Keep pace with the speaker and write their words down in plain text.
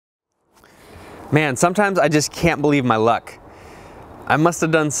Man, sometimes I just can't believe my luck. I must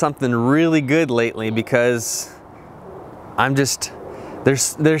have done something really good lately because there's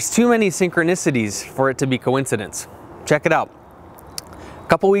too many synchronicities for it to be coincidence. Check it out. A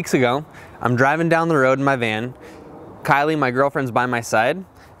couple weeks ago, I'm driving down the road in my van. Kylie, my girlfriend's by my side,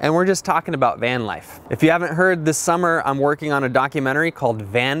 and we're just talking about van life. If you haven't heard, this summer I'm working on a documentary called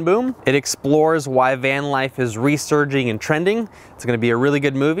Van Boom. It explores why van life is resurging and trending. It's gonna be a really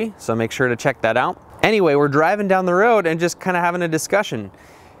good movie, so make sure to check that out. Anyway, we're driving down the road and just kind of having a discussion.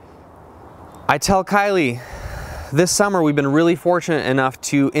 I tell Kylie, this summer we've been really fortunate enough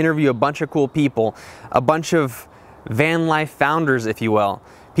to interview a bunch of cool people, a bunch of van life founders, if you will.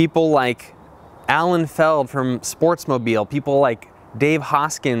 People like Alan Feld from Sportsmobile, people like Dave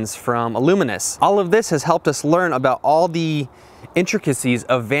Hoskins from Illuminous. All of this has helped us learn about all the intricacies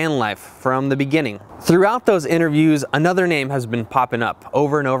of van life from the beginning. Throughout those interviews, another name has been popping up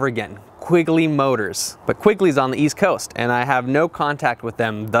over and over again, Quigley Motors. But Quigley's on the East Coast, and I have no contact with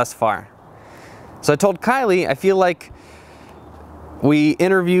them thus far. So I told Kylie, I feel like we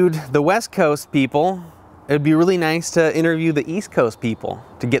interviewed the West Coast people. It'd be really nice to interview the East Coast people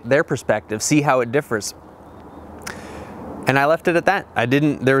to get their perspective, see how it differs. And I left it at that.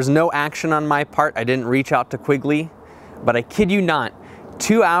 There was no action on my part. I didn't reach out to Quigley, but I kid you not,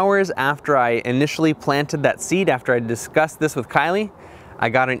 2 hours after I initially planted that seed, after I discussed this with Kylie, I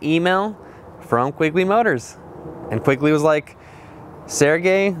got an email from Quigley Motors. And Quigley was like,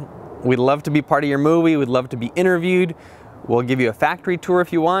 Sergey, we'd love to be part of your movie. We'd love to be interviewed. We'll give you a factory tour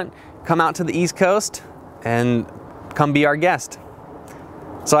if you want. Come out to the East Coast and come be our guest.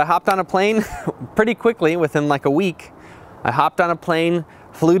 So I hopped on a plane pretty quickly, within like a week. I hopped on a plane,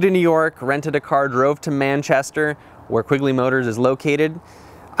 flew to New York, rented a car, drove to Manchester, where Quigley Motors is located.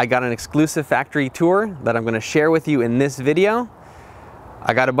 I got an exclusive factory tour that I'm gonna share with you in this video.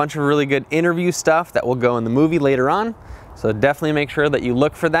 I got a bunch of really good interview stuff that will go in the movie later on. So definitely make sure that you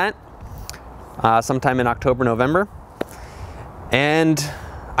look for that sometime in October, November. And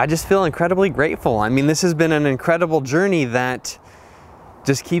I just feel incredibly grateful. I mean, this has been an incredible journey that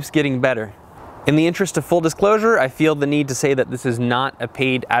just keeps getting better. In the interest of full disclosure, I feel the need to say that this is not a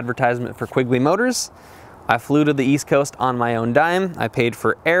paid advertisement for Quigley Motors. I flew to the East Coast on my own dime. I paid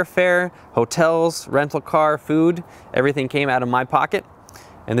for airfare, hotels, rental car, food. Everything came out of my pocket.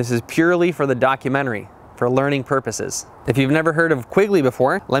 And this is purely for the documentary, for learning purposes. If you've never heard of Quigley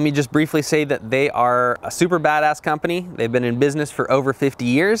before, let me just briefly say that they are a super badass company. They've been in business for over 50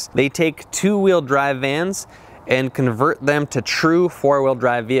 years. They take two-wheel drive vans and convert them to true four-wheel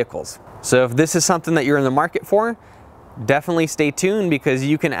drive vehicles. So if this is something that you're in the market for, definitely stay tuned, because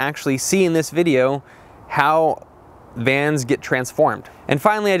you can actually see in this video how vans get transformed. And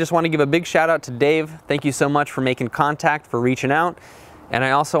finally, I just want to give a big shout out to Dave. Thank you so much for making contact, for reaching out. And I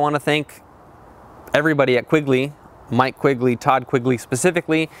also want to thank everybody at Quigley, Mike Quigley, Todd Quigley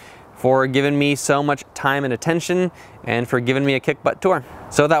specifically, for giving me so much time and attention and for giving me a kick butt tour.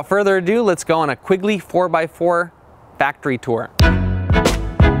 So without further ado, let's go on a Quigley 4x4 factory tour.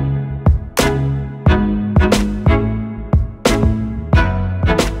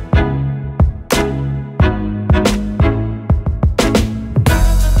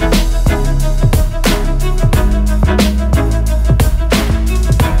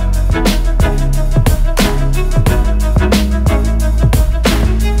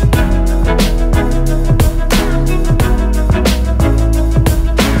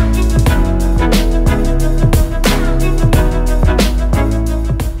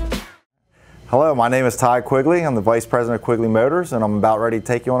 Hello, my name is Todd Quigley. I'm the Vice President of Quigley Motors, and I'm about ready to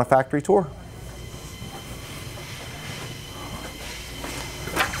take you on a factory tour.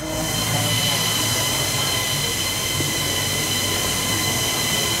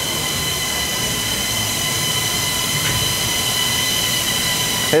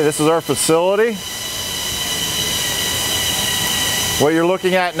 Hey, this is our facility. What you're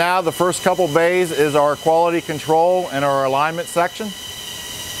looking at now, the first couple bays, is our quality control and our alignment section.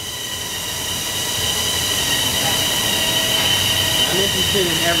 I'm interested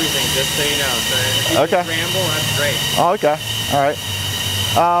in everything, just so you know. So if you okay. Ramble, that's great. Oh, okay. All right.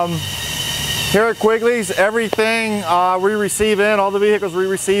 Here at Quigley's, everything we receive in, all the vehicles we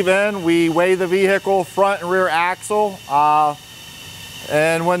receive in, we weigh the vehicle front and rear axle.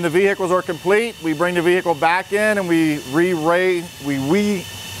 And when the vehicles are complete, we bring the vehicle back in and we re-weigh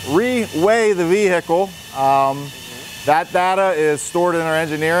the vehicle. That data is stored in our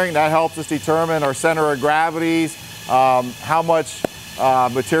engineering. That helps us determine our center of gravities, how much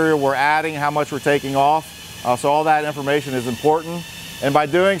material we're adding, how much we're taking off. So all that information is important. And by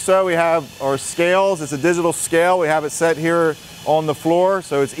doing so, we have our scales. It's a digital scale. We have it set here on the floor,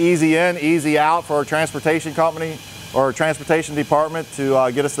 so it's easy in, easy out for our transportation company or our transportation department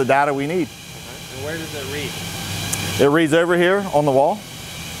to get us the data we need. And where does it read? It reads over here on the wall.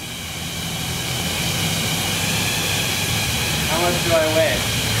 How much do I weigh?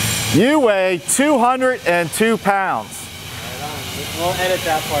 You weigh 202 pounds. Right on. We'll edit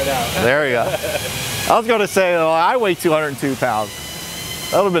that part out. There you go. I was going to say, oh, I weigh 202 pounds.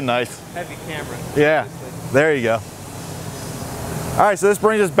 That would have been nice. Heavy camera. Yeah, there you go. All right, so this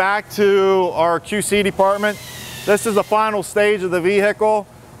brings us back to our QC department. This is the final stage of the vehicle.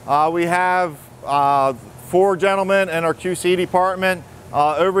 We have 4 gentlemen in our QC department.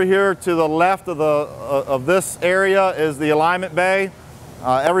 Over here to the left of this area is the alignment bay.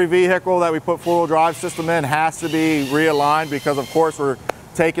 Every vehicle that we put 4-wheel drive system in has to be realigned because, of course, we're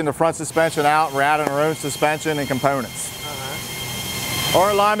taking the front suspension out and we're adding our own suspension and components.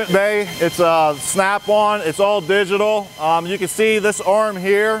 Our alignment bay, it's a snap-on, it's all digital. You can see this arm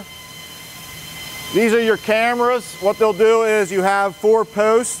here. These are your cameras. What they'll do is you have 4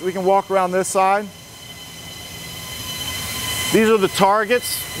 posts. We can walk around this side. These are the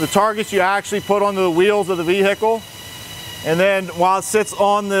targets. The targets you actually put on the wheels of the vehicle. And then while it sits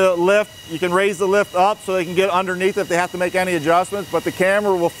on the lift, you can raise the lift up so they can get underneath if they have to make any adjustments, but the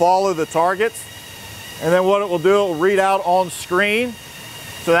camera will follow the targets. And then what it will do, it will read out on screen.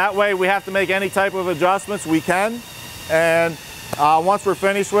 So that way we have to make any type of adjustments, we can. And once we're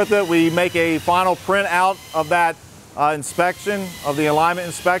finished with it, we make a final print out of that inspection, of the alignment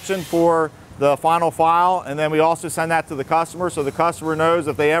inspection for the final file. And then we also send that to the customer so the customer knows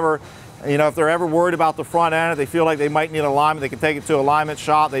if they ever, if they're ever worried about the front end, if they feel like they might need alignment, they can take it to alignment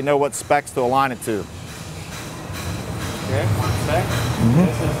shop. They know what specs to align it to. Okay, 1 sec.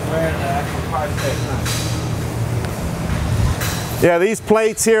 This is where the actual part sits. Yeah, these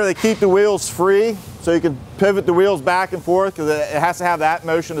plates here, they keep the wheels free, so you can pivot the wheels back and forth because it has to have that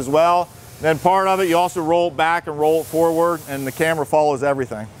motion as well. And then part of it, you also roll it back and roll it forward, and the camera follows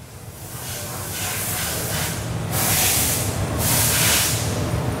everything.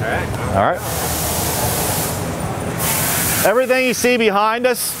 All right. Everything you see behind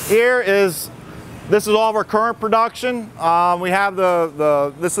us here this is all of our current production. We have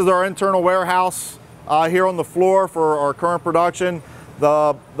this is our internal warehouse here on the floor for our current production.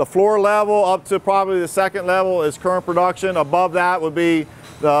 The floor level up to probably the 2nd level is current production. Above that would be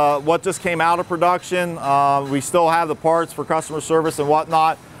what just came out of production. We still have the parts for customer service and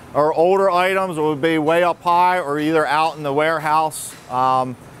whatnot. Our older items would be way up high or either out in the warehouse.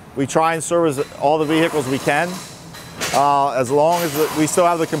 We try and service all the vehicles we can. As long as we still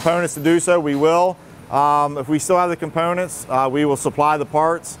have the components to do so, we will. If we still have the components, we will supply the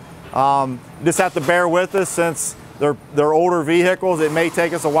parts. You just have to bear with us since they're older vehicles. It may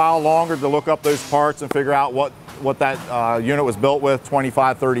take us a while longer to look up those parts and figure out what that unit was built with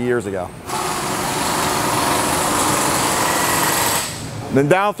 25, 30 years ago. Then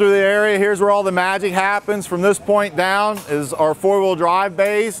down through the area, here's where all the magic happens. From this point down is our 4-wheel drive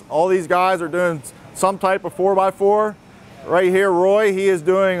bays. All these guys are doing some type of 4x4. Right here, Roy, he is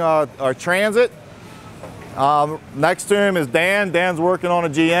doing our transit. Next to him is Dan. Dan's working on a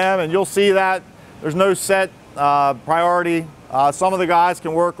GM, and you'll see that there's no set priority. Some of the guys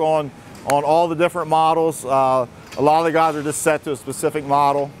can work on all the different models. A lot of the guys are just set to a specific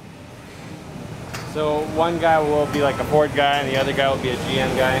model. So one guy will be like a Ford guy and the other guy will be a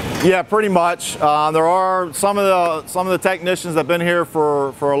GM guy? Yeah, pretty much. There are some of the technicians that have been here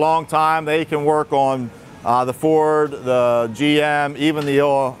for a long time. They can work on the Ford, the GM, even the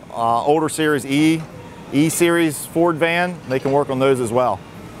older Series E-Series Ford van. They can work on those as well.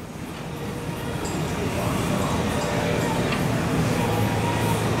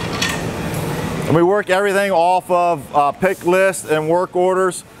 And we work everything off of pick lists and work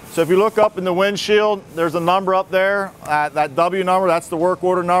orders. So if you look up in the windshield, there's a number up there, that W number, that's the work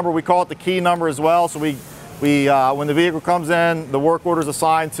order number. We call it the key number as well. So when the vehicle comes in, the work order is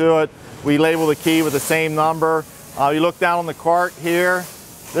assigned to it. We label the key with the same number. You look down on the cart here,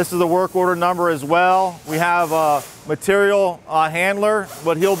 this is the work order number as well. We have a material handler.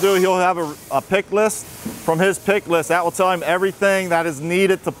 What he'll do, he'll have a pick list. From his pick list, that will tell him everything that is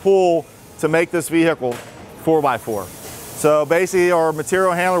needed to pull to make this vehicle 4x4. So basically our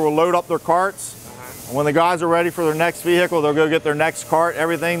material handler will load up their carts. When the guys are ready for their next vehicle, they'll go get their next cart.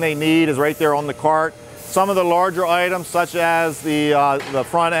 Everything they need is right there on the cart. Some of the larger items, such as the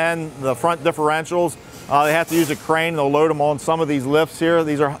front end, the front differentials, they have to use a crane. They'll load them on some of these lifts here.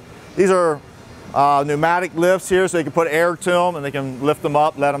 These are pneumatic lifts here, so they can put air to them and they can lift them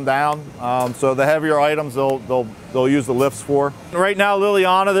up, let them down. So the heavier items they'll use the lifts for. Right now,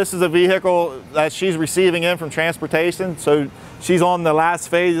 Liliana, this is a vehicle that she's receiving in from transportation. So she's on the last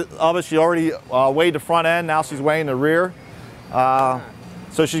phase of it. She already weighed the front end. Now she's weighing the rear.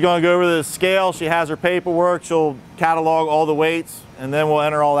 So she's going to go over the scale. She has her paperwork. She'll catalog all the weights, and then we'll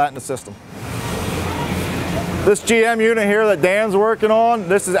enter all that in the system. This GM unit here that Dan's working on,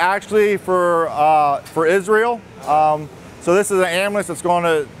 this is actually for Israel. So this is an ambulance that's going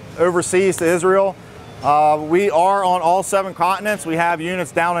to overseas to Israel. We are on all 7 continents. We have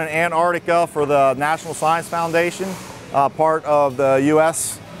units down in Antarctica for the National Science Foundation, part of the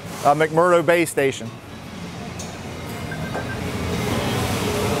U.S. McMurdo Base Station.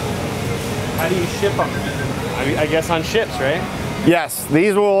 How do you ship them? I guess on ships, right? Yes,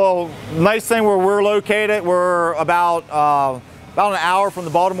 these will, nice thing where we're located, we're about an hour from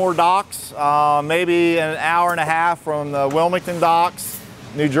the Baltimore docks, maybe an hour and a half from the Wilmington docks,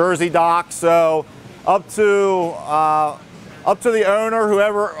 New Jersey docks. So up to the owner,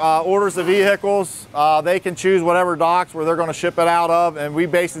 whoever orders the vehicles, they can choose whatever docks where they're going to ship it out of, and we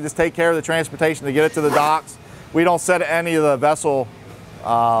basically just take care of the transportation to get it to the docks. We don't set any of the vessel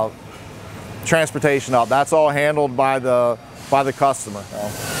transportation up. That's all handled by the customer.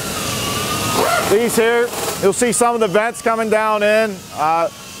 These here, you'll see some of the vents coming down in.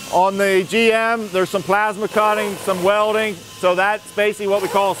 On the GM, there's some plasma cutting, some welding. So that's basically what we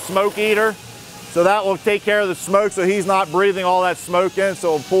call a smoke eater. So that will take care of the smoke so he's not breathing all that smoke in.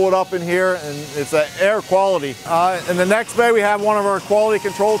 So we'll pull it up in here, and it's air quality. In the next bay, we have one of our quality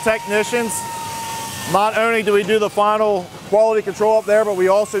control technicians. Not only do we do the final quality control up there, but we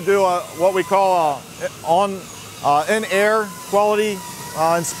also do what we call in-air quality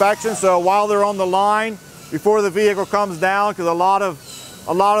inspection. So while they're on the line, before the vehicle comes down, because a lot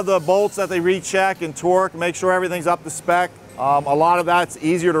of the bolts that they recheck and torque, make sure everything's up to spec. A lot of that's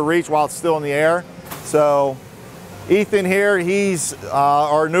easier to reach while it's still in the air. So Ethan here, he's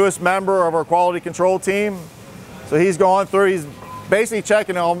our newest member of our quality control team. So he's going through, he's basically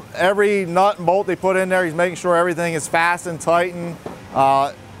checking on every nut and bolt they put in there. He's making sure everything is fastened, tightened.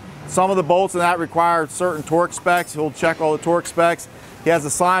 Some of the bolts in that require certain torque specs. He'll check all the torque specs. He has a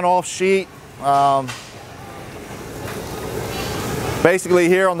sign-off sheet. Basically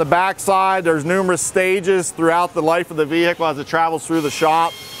here on the back side, there's numerous stages throughout the life of the vehicle as it travels through the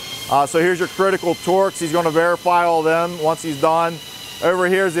shop. So here's your critical torques. He's going to verify all of them once he's done. Over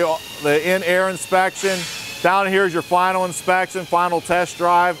here is the in-air inspection. Down here is your final inspection, final test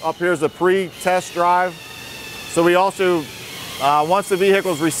drive. Up here is the pre-test drive. So we also, once the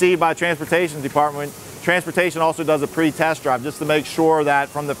vehicle is received by Transportation Department, Transportation also does a pre-test drive just to make sure that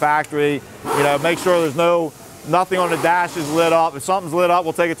from the factory, make sure there's nothing on the dash is lit up. If something's lit up,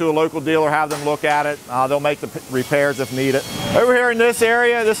 we'll take it to a local dealer, have them look at it. They'll make the repairs if needed. Over here in this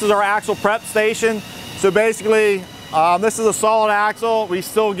area, this is our axle prep station. So basically, this is a solid axle. We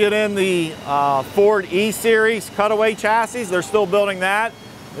still get in the Ford E-Series cutaway chassis. They're still building that.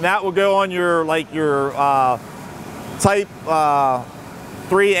 And that will go on your Type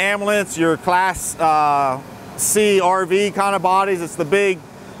 3 ambulance, your Class C RV kind of bodies. It's the big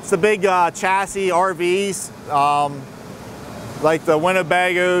chassis RVs, like the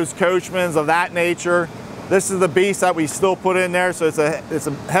Winnebagos, Coachmans of that nature. This is the beast that we still put in there. So it's a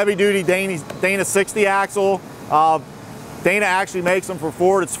heavy-duty Dana 60 axle. Dana actually makes them for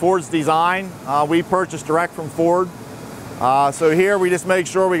Ford. It's Ford's design. We purchased direct from Ford. So here we just make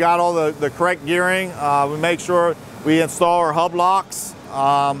sure we got all the correct gearing. We make sure we install our hub locks.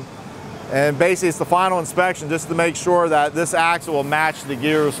 And basically it's the final inspection just to make sure that this axle will match the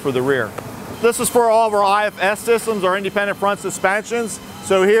gears for the rear. This is for all of our IFS systems, our independent front suspensions.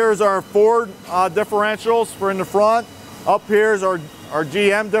 So here's our Ford differentials for in the front. Up here's our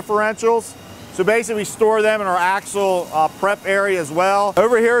GM differentials. So basically we store them in our axle prep area as well.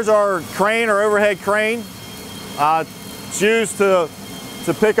 Over here is our crane, our overhead crane. It's used to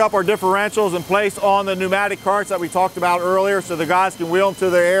pick up our differentials and place on the pneumatic carts that we talked about earlier, so the guys can wheel them to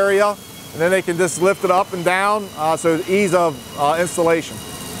their area and then they can just lift it up and down, so the ease of installation.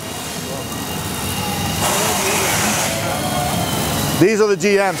 These are the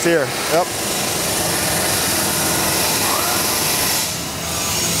GMs here. Yep.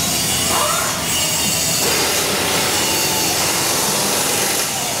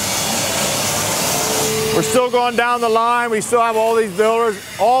 We're still going down the line. We still have all these builders.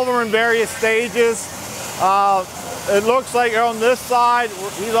 All of them are in various stages. It looks like on this side,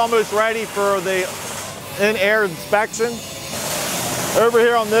 he's almost ready for the in-air inspection. Over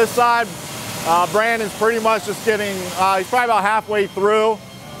here on this side, Brandon's pretty much just getting, he's probably about halfway through.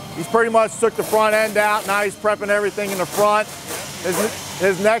 He's pretty much took the front end out. Now he's prepping everything in the front.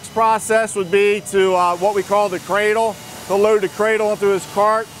 His next process would be to what we call the cradle. He'll load the cradle into his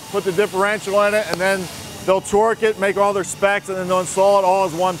cart, put the differential in it, and then they'll torque it, make all their specs, and then they'll install it all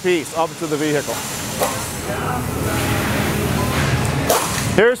as one piece up into the vehicle.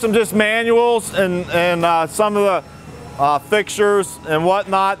 Here's some just manuals and some of the fixtures and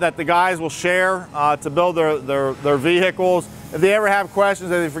whatnot that the guys will share to build their vehicles. If they ever have questions,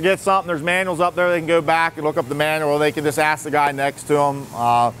 if they forget something, there's manuals up there. They can go back and look up the manual, or they can just ask the guy next to them.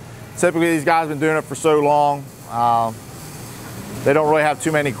 Typically, these guys have been doing it for so long, they don't really have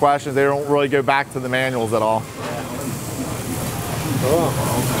too many questions. They don't really go back to the manuals at all.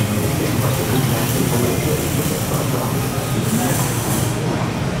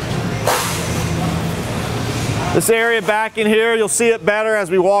 This area back in here, you'll see it better as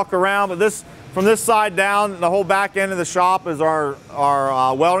we walk around, but from this side down, the whole back end of the shop is our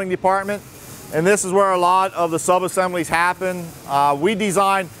welding department. And this is where a lot of the sub-assemblies happen. We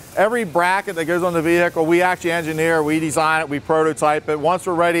design every bracket that goes on the vehicle. We actually engineer, we design it, we prototype it. Once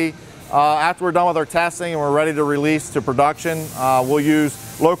we're ready, after we're done with our testing and we're ready to release to production, we'll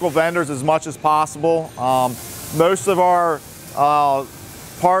use local vendors as much as possible. Most of our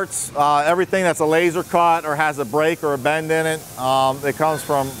parts, everything that's a laser cut or has a break or a bend in it, it comes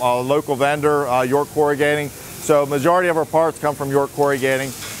from a local vendor, York Corrugating. So majority of our parts come from York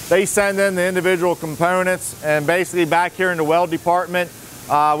Corrugating. They send in the individual components, and basically back here in the weld department,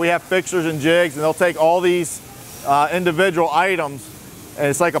 we have fixtures and jigs, and they'll take all these individual items, and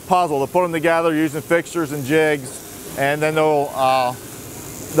it's like a puzzle. They'll put them together using fixtures and jigs, and then they'll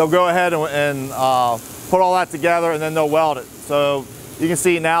go ahead and put all that together, and then they'll weld it. So you can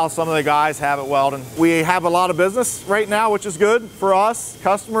see now some of the guys have it welding. We have a lot of business right now, which is good for us.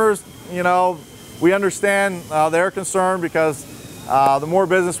 Customers, you know, we understand their concern, because the more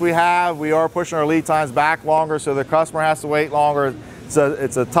business we have, we are pushing our lead times back longer, so the customer has to wait longer.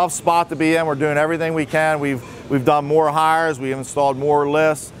 It's a tough spot to be in. We're doing everything we can. We've done more hires. We've installed more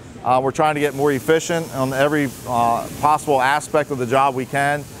lifts. We're trying to get more efficient on every possible aspect of the job we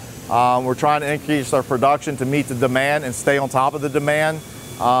can. We're trying to increase our production to meet the demand and stay on top of the demand.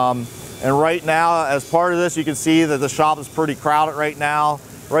 And right now, as part of this, you can see that the shop is pretty crowded right now.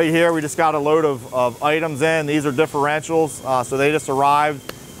 Right here, we just got a load of items in. These are differentials, so they just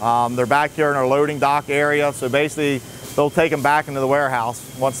arrived. They're back here in our loading dock area. So basically, they'll take them back into the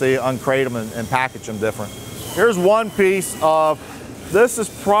warehouse once they uncrate them and package them different. Here's one piece of, this is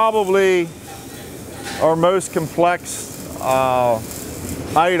probably our most complex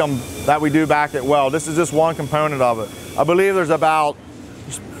item that we do back at Weld. This is just one component of it. I believe there's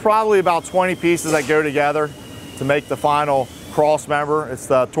probably about 20 pieces that go together to make the final cross member. It's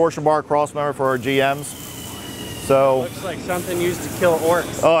the torsion bar cross member for our GMs. So looks like something used to kill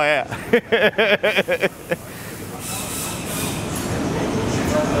orcs. Oh yeah.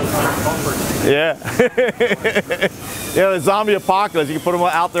 Yeah. Yeah, the zombie apocalypse. You can put them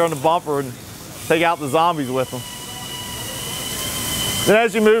out there on the bumper and take out the zombies with them. Then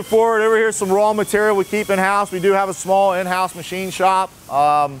as you move forward, over here's some raw material we keep in-house. We do have a small in-house machine shop.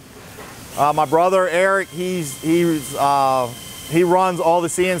 My brother Eric, he runs all the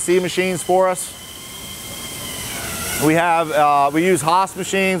CNC machines for us. We use Haas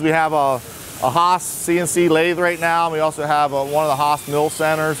machines. We have a Haas CNC lathe right now. We also have one of the Haas mill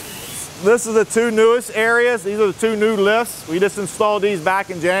centers. This is the two newest areas. These are the two new lifts. We just installed these back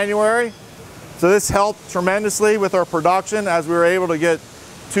in January. So this helped tremendously with our production as we were able to get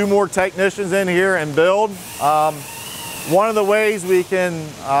 2 more technicians in here and build. One of the ways we can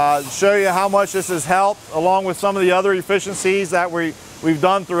show you how much this has helped, along with some of the other efficiencies that we've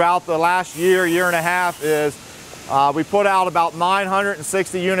done throughout the last year and a half, is we put out about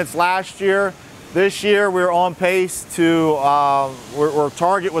 960 units last year. This year we're on pace to, our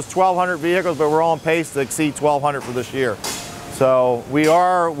target was 1,200 vehicles, but we're on pace to exceed 1,200 for this year. So we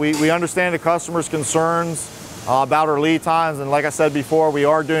understand the customers' concerns about our lead times, and like I said before, we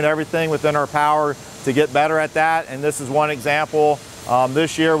are doing everything within our power to get better at that, and this is one example.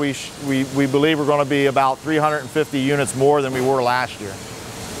 This year we believe we're going to be about 350 units more than we were last year.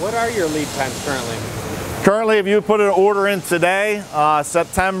 What are your lead times currently? Currently, if you put an order in today,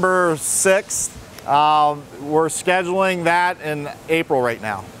 September 6th, we're scheduling that in April right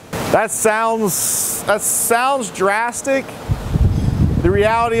now. That sounds drastic. The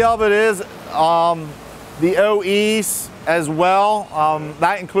reality of it is the OEs as well,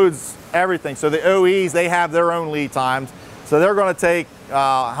 that includes everything. So the OEs, they have their own lead times. So they're going to take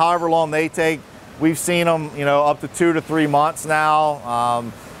however long they take. We've seen them, you know, up to 2 to 3 months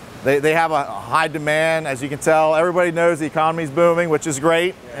now. They have a high demand. As you can tell, everybody knows the economy is booming, which is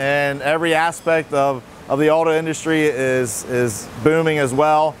great, and every aspect of the auto industry is booming as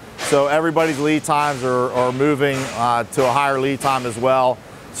well. So everybody's lead times are moving to a higher lead time as well.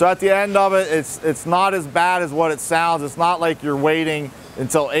 So at the end of it, it's not as bad as what it sounds. It's not like you're waiting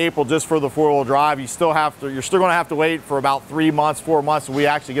until April just for the four-wheel drive. You're still going to have to wait for about 3 months, 4 months, so we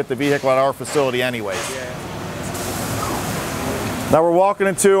actually get the vehicle at our facility anyways. Yeah. Now we're walking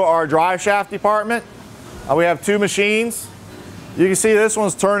into our drive shaft department. We have 2 machines. You can see this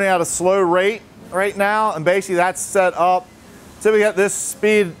one's turning at a slow rate right now, and basically that's set up. Typically at this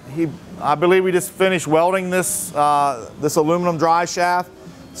speed, I believe we just finished welding this, this aluminum drive shaft.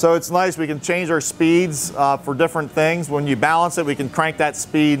 So it's nice, we can change our speeds for different things. When you balance it, we can crank that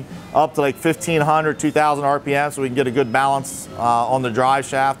speed up to like 1,500, 2,000 RPM, so we can get a good balance on the drive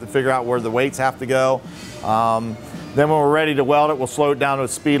shaft and figure out where the weights have to go. Then when we're ready to weld it, we'll slow it down to a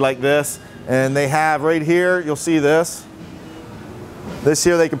speed like this. And they have right here, you'll see this. This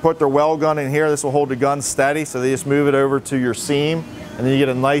here, they can put their weld gun in here. This will hold the gun steady, so they just move it over to your seam, and then you get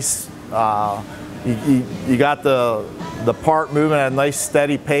a nice, you got the part moving at a nice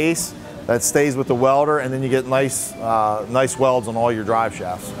steady pace that stays with the welder, and then you get nice, nice welds on all your drive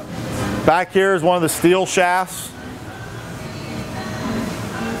shafts. Back here is one of the steel shafts.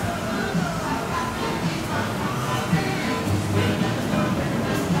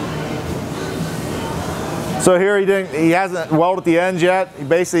 So here he hasn't welded the ends yet. We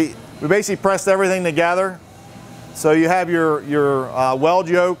basically pressed everything together. So you have your weld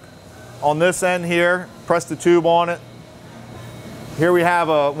yoke on this end here. Press the tube on it. Here we have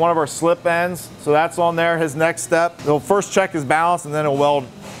one of our slip ends. So that's on there. His next step, he'll first check his balance and then he'll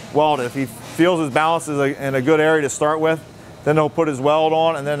weld it. If he feels his balance is in a good area to start with, then he'll put his weld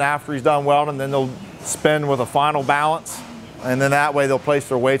on, and then after he's done welding, then they'll spin with a final balance. And then that way they'll place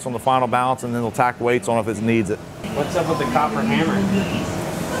their weights on the final balance, and then they'll tack weights on if it needs it. What's up with the copper hammer?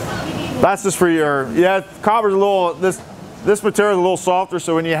 That's just for your, yeah, copper's a little, this material is a little softer,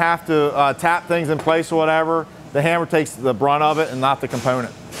 so when you have to tap things in place or whatever, the hammer takes the brunt of it and not the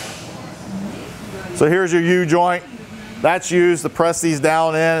component. So here's your U-joint. That's used to press these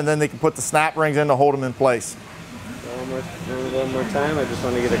down in, and then they can put the snap rings in to hold them in place. One more time, I just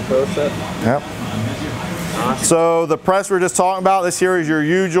want to get a close-up. Yep. So the press we were just talking about, this here is your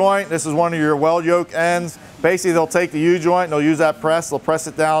U-joint. This is one of your weld yoke ends. Basically, they'll take the U-joint and they'll use that press. They'll press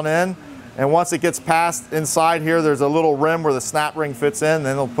it down in. And once it gets past inside here, there's a little rim where the snap ring fits in.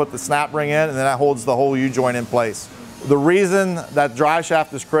 Then they'll put the snap ring in, and then that holds the whole U-joint in place. The reason that drive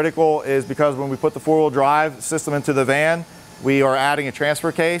shaft is critical is because when we put the four-wheel drive system into the van, we are adding a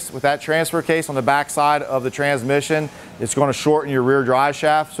transfer case. With that transfer case on the back side of the transmission, it's going to shorten your rear drive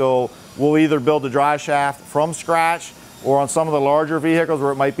shaft. So we'll either build the drive shaft from scratch, or on some of the larger vehicles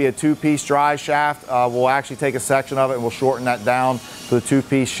where it might be a 2-piece drive shaft, we'll actually take a section of it and we'll shorten that down to the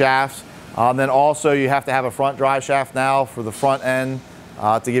 2-piece shafts. Then also you have to have a front drive shaft now for the front end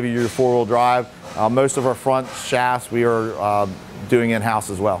to give you your four-wheel drive. Most of our front shafts we are doing in-house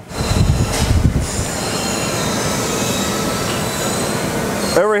as well.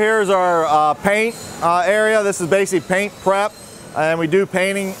 Over here is our paint area. This is basically paint prep, and we do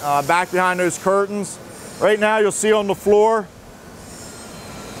painting back behind those curtains. Right now you'll see on the floor,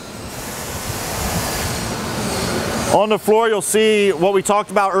 you'll see what we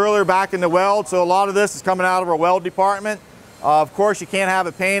talked about earlier back in the weld. So a lot of this is coming out of our weld department. Of course, you can't have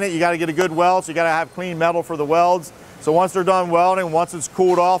it painted. You got to get a good weld, so you got to have clean metal for the welds. So once they're done welding, once it's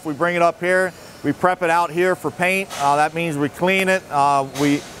cooled off, we bring it up here. We prep it out here for paint. That means we clean it,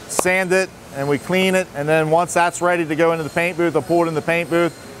 we sand it, and we clean it. And then once that's ready to go into the paint booth, I'll pull it in the paint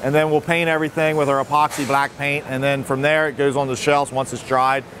booth, and then we'll paint everything with our epoxy black paint. And then from there, it goes on the shelves once it's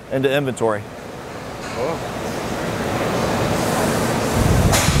dried into inventory. Cool.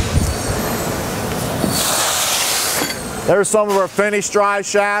 There's some of our finished drive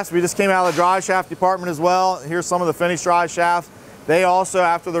shafts. We just came out of the drive shaft department as well. Here's some of the finished drive shafts. They also,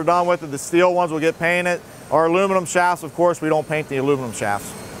 after they're done with it, the steel ones will get painted. Our aluminum shafts, of course, we don't paint the aluminum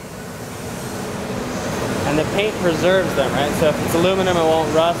shafts. And the paint preserves them, right? So if it's aluminum, it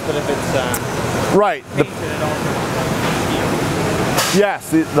won't rust, but if it's right. Painted, it also won't. Yes,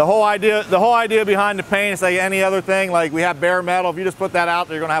 the whole idea behind the paint is like any other thing. Like we have bare metal. If you just put that out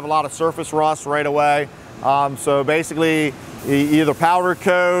there, you're going to have a lot of surface rust right away. So basically, you either powder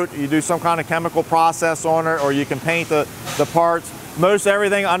coat, you do some kind of chemical process on it, or you can paint the parts. Most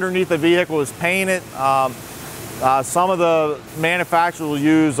everything underneath the vehicle is painted. Some of the manufacturers will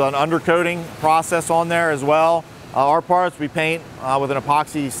use an undercoating process on there as well. Our parts we paint with an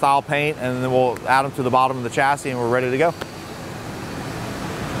epoxy style paint, and then we'll add them to the bottom of the chassis and we're ready to go.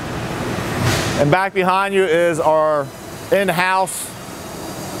 And back behind you is our in-house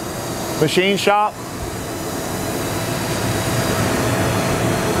machine shop.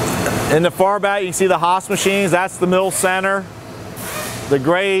 In the far back, you can see the Haas machines. That's the mill center. The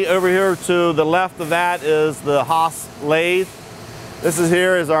gray over here to the left of that is the Haas lathe. This is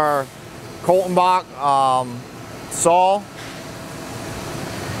here is our Coltenbach saw.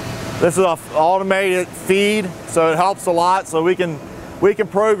 This is an automated feed, so it helps a lot. So we can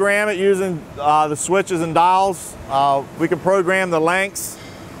program it using the switches and dials. We can program the lengths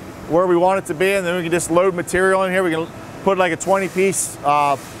where we want it to be, and then we can just load material in here. We can put like a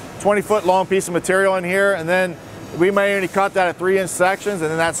 20-foot long piece of material in here, and then we may only cut that at 3-inch sections, and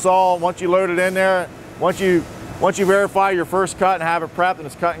then that saw, once you load it in there, once you verify your first cut and have it prepped and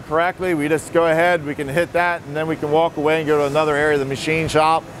it's cutting correctly, we just go ahead, we can hit that, and then we can walk away and go to another area of the machine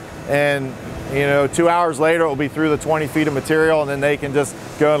shop, and 2 hours later it will be through the 20 feet of material, and then they can just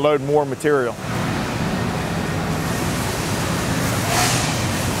go and load more material.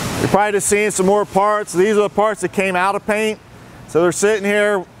 You're probably just seeing some more parts. These are the parts that came out of paint. So they're sitting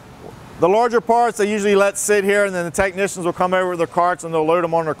here. The larger parts they usually let sit here, and then the technicians will come over with their carts and they'll load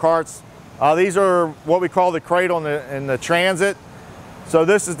them on their carts. These are what we call the cradle and the transit. So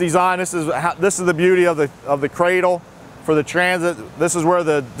this is designed, this is the beauty of the cradle for the transit. This is where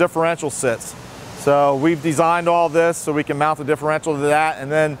the differential sits. So we've designed all this so we can mount the differential to that,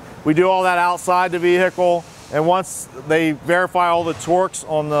 and then we do all that outside the vehicle. And once they verify all the torques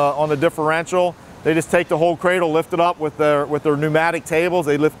on the differential, they just take the whole cradle, lift it up with their pneumatic tables.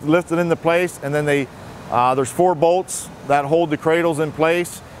 They lift it into place, and then there's 4 bolts that hold the cradles in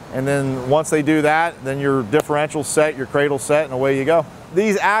place. And then once they do that, then your differential's set, your cradle's set, and away you go.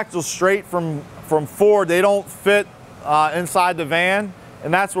 These axles straight from Ford, they don't fit inside the van,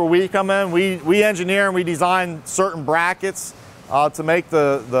 and that's where we come in. We engineer and we design certain brackets to make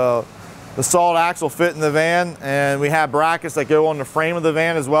the solid axle fit in the van, and we have brackets that go on the frame of the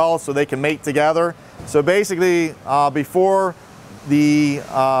van as well, so they can mate together. So basically, before the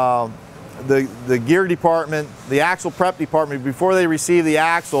gear department, the axle prep department, before they receive the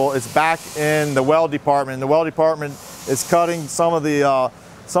axle, it's back in the weld department. And the weld department is cutting some of the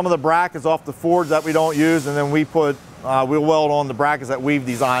brackets off the Fords that we don't use, and then we'll weld on the brackets that we've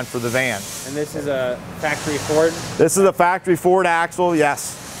designed for the van. And this is a factory Ford? This is a factory Ford axle,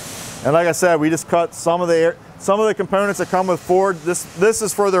 yes. And like I said, we just cut some of the components that come with Ford. This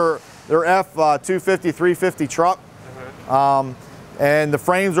is for their F-250, 350 truck. And the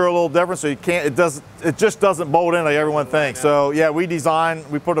frames are a little different, so it just doesn't bolt in like everyone thinks. So yeah,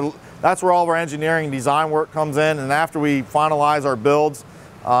 that's where all of our engineering and design work comes in. And after we finalize our builds,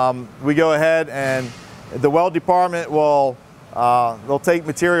 we go ahead and the weld department they'll take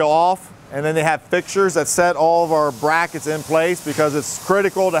material off, and then they have fixtures that set all of our brackets in place, because it's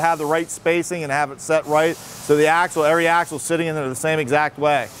critical to have the right spacing and have it set right. So every axle is sitting in there the same exact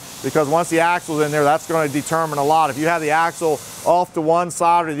way. Because once the axle's in there, that's going to determine a lot. If you have the axle off to one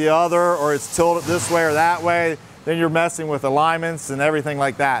side or the other, or it's tilted this way or that way, then you're messing with alignments and everything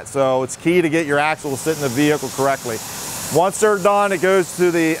like that. So it's key to get your axle to sit in the vehicle correctly. Once they're done, it goes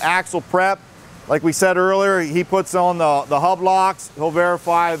to the axle prep. Like we said earlier, he puts on the hub locks. He'll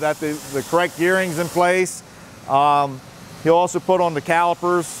verify that the correct gearing's in place. He'll also put on the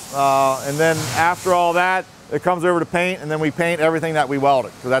calipers, and then after all that, it comes over to paint, and then we paint everything that we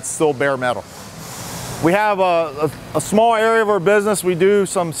welded, because that's still bare metal. We have a small area of our business. We do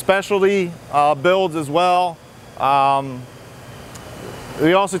some specialty builds as well.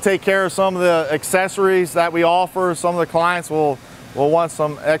 We also take care of some of the accessories that we offer. Some of the clients will want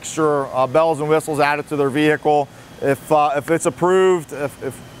some extra bells and whistles added to their vehicle. If it's approved,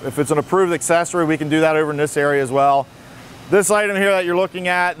 if it's an approved accessory, we can do that over in this area as well. This item here that you're looking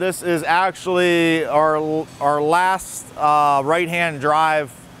at, this is actually our last right-hand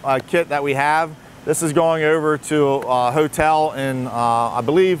drive kit that we have. This is going over to a hotel in, I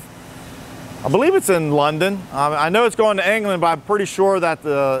believe it's in London. I know it's going to England, but I'm pretty sure that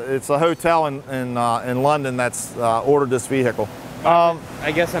it's a hotel in London that's ordered this vehicle.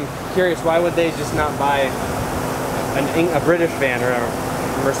 I guess I'm curious, why would they just not buy a British van or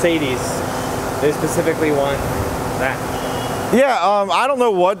a Mercedes? They specifically want that. Yeah, I don't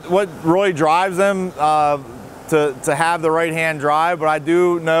know what really drives them to have the right-hand drive, but I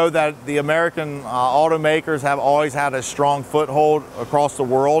do know that the American automakers have always had a strong foothold across the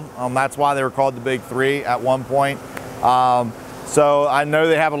world. That's why they were called the Big Three at one point. So I know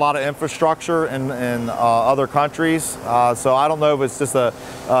they have a lot of infrastructure in other countries. So I don't know if it's just a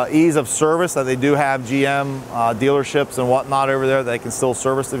ease of service that they do have GM dealerships and whatnot over there that they can still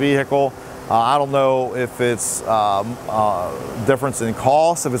service the vehicle. I don't know if it's difference in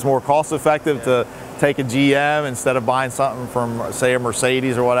cost, if it's more cost effective to take a GM instead of buying something from, say, a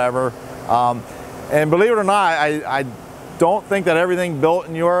Mercedes or whatever. And believe it or not, I don't think that everything built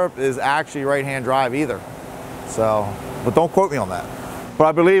in Europe is actually right-hand drive either. So, but don't quote me on that. But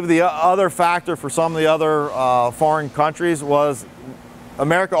I believe the other factor for some of the other foreign countries was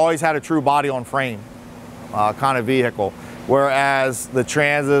America always had a true body-on-frame kind of vehicle, whereas the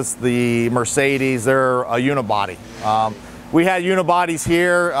Transits, the Mercedes, they're a unibody. We had unibodies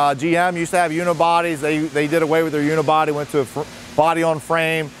here. GM used to have unibodies. They did away with their unibody, went to a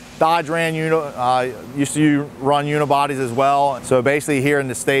body-on-frame. Dodge used to run unibodies as well. So basically here in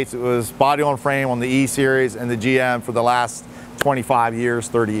the States, it was body-on-frame on the E-Series and the GM for the last 25 years,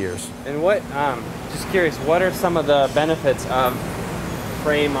 30 years. And what, just curious, what are some of the benefits of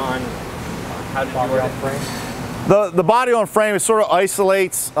frame on, how did you word it? Frame? The body on frame, it sort of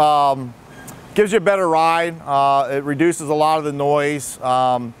isolates, gives you a better ride. It reduces a lot of the noise.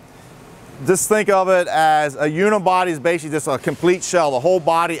 Just think of it as a unibody is basically just a complete shell. The whole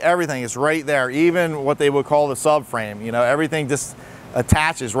body, everything is right there. Even what they would call the subframe. You know, everything just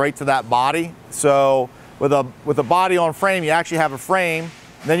attaches right to that body. So with a body on frame, you actually have a frame.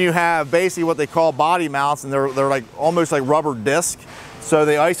 Then you have basically what they call body mounts, and they're like almost like rubber disc. So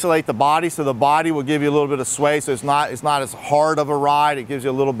they isolate the body, so the body will give you a little bit of sway. So it's not as hard of a ride. It gives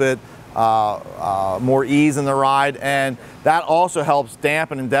you a little bit more ease in the ride, and that also helps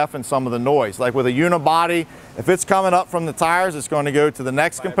dampen and deafen some of the noise. Like with a unibody, if it's coming up from the tires, it's going to go to the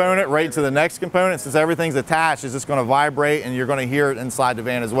next component, right to the next component. Since everything's attached, it's just going to vibrate, and you're going to hear it inside the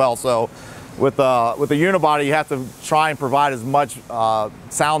van as well. So with a unibody, you have to try and provide as much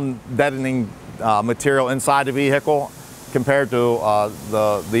sound deadening material inside the vehicle compared to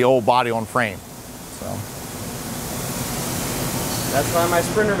the old body on frame. So. That's why my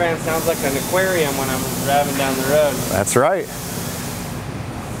Sprinter van sounds like an aquarium when I'm driving down the road. That's right.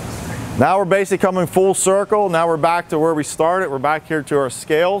 Now we're basically coming full circle. Now we're back to where we started. We're back here to our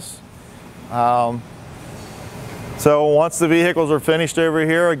scales. So once the vehicles are finished over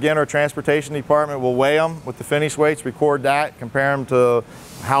here, again, our transportation department will weigh them with the finished weights, record that, compare them to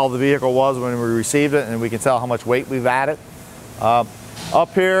how the vehicle was when we received it, and we can tell how much weight we've added.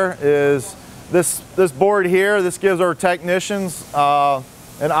 Up here is this board here. This gives our technicians an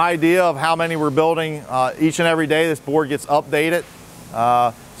idea of how many we're building each and every day. This board gets updated.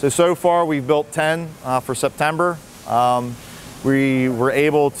 So far we've built 10 for September. We were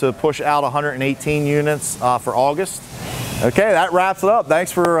able to push out 118 units for August. Okay, that wraps it up.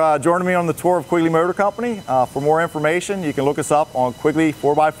 Thanks for joining me on the tour of Quigley Motor Company. For more information, you can look us up on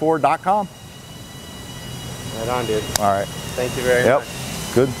quigley4x4.com. Right on, dude. All right. Thank you very much.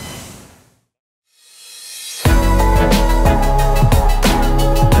 Good.